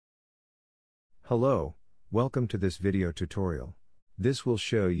Hello, welcome to this video tutorial. This will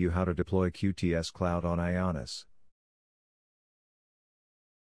show you how to deploy QuTScloud on IONOS.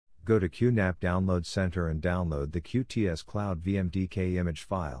 Go to QNAP Download Center and download the QuTScloud VMDK image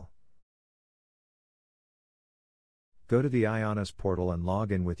file. Go to the IONOS portal and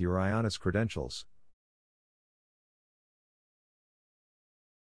log in with your IONOS credentials.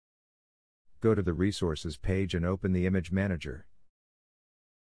 Go to the Resources page and open the Image Manager.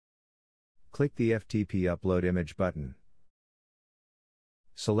 Click the FTP Upload Image button.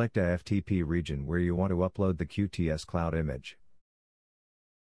 Select a FTP region where you want to upload the QuTScloud image.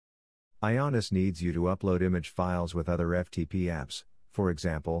 IONOS needs you to upload image files with other FTP apps, for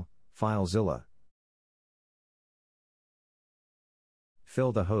example, FileZilla.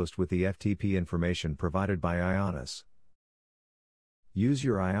 Fill the host with the FTP information provided by IONOS. Use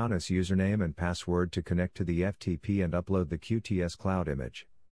your IONOS username and password to connect to the FTP and upload the QuTScloud image.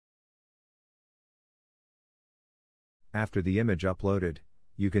 After the image uploaded,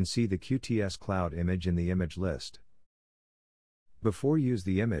 you can see the QuTScloud image in the image list. Before use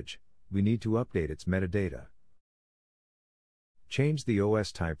the image, we need to update its metadata. Change the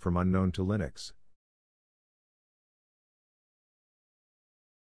OS type from unknown to Linux.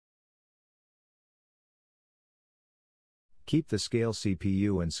 Keep the scale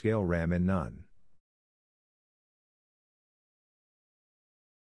CPU and scale RAM in none.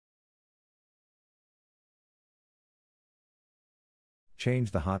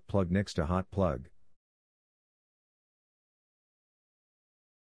 Change the hot plug next to hot plug.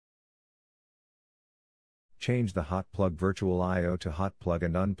 Change the hot plug virtual I/O to hot plug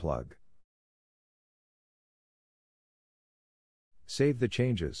and unplug. Save the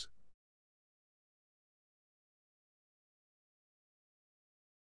changes.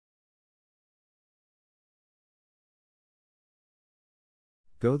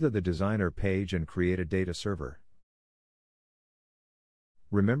 Go to the Designer page and create a data server.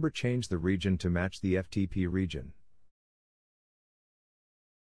 Remember, change the region to match the FTP region.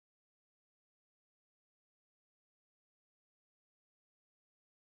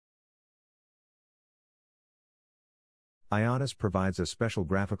 IONOS provides a special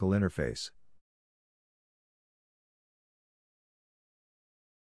graphical interface.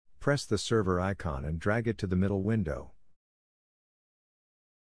 Press the server icon and drag it to the middle window.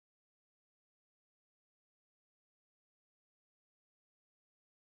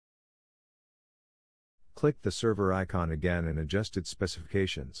 Click the server icon again and adjust its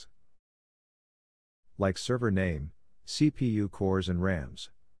specifications, like server name, CPU cores and RAMs.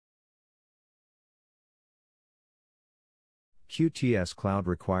 QuTScloud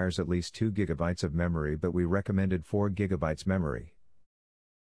requires at least 2 GB of memory, but we recommended 4 GB memory.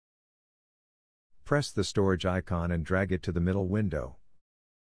 Press the storage icon and drag it to the middle window.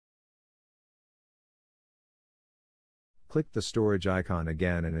 Click the storage icon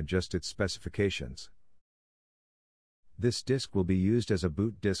again and adjust its specifications. This disk will be used as a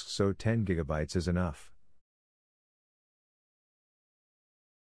boot disk, so 10 GB is enough.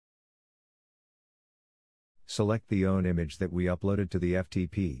 Select the own image that we uploaded to the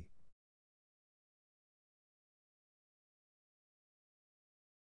FTP.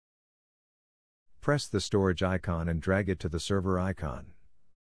 Press the storage icon and drag it to the server icon.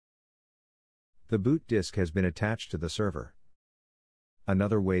 The boot disk has been attached to the server.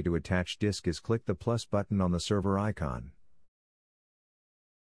 Another way to attach disk is click the plus button on the server icon.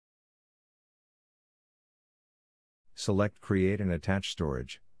 Select Create and Attach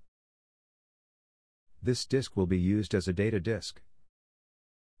Storage. This disk will be used as a data disk.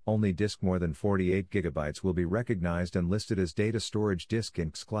 Only disk more than 48 GB will be recognized and listed as data storage disk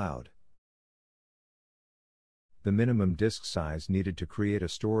in QuTScloud. The minimum disk size needed to create a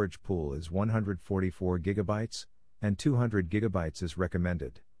storage pool is 144 GB, and 200 GB is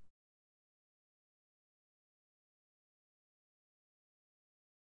recommended.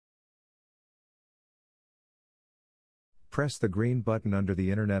 Press the green button under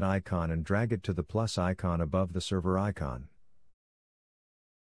the Internet icon and drag it to the plus icon above the server icon.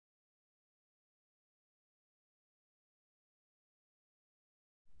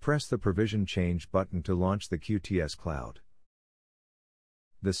 Press the Provision Change button to launch the QuTScloud.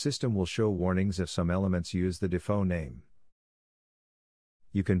 The system will show warnings if some elements use the default name.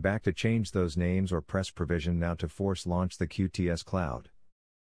 You can back to change those names or press Provision Now to force launch the QuTScloud.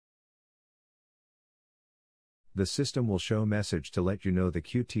 The system will show message to let you know the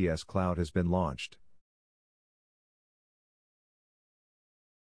QuTScloud has been launched.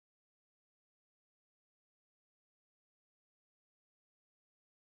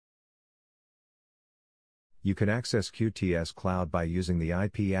 You can access QuTScloud by using the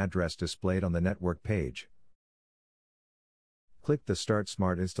IP address displayed on the network page. Click the Start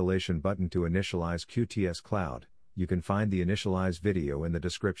Smart Installation button to initialize QuTScloud. You can find the initialize video in the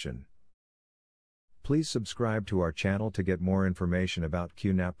description. Please subscribe to our channel to get more information about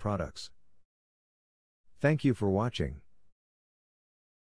QNAP products. Thank you for watching.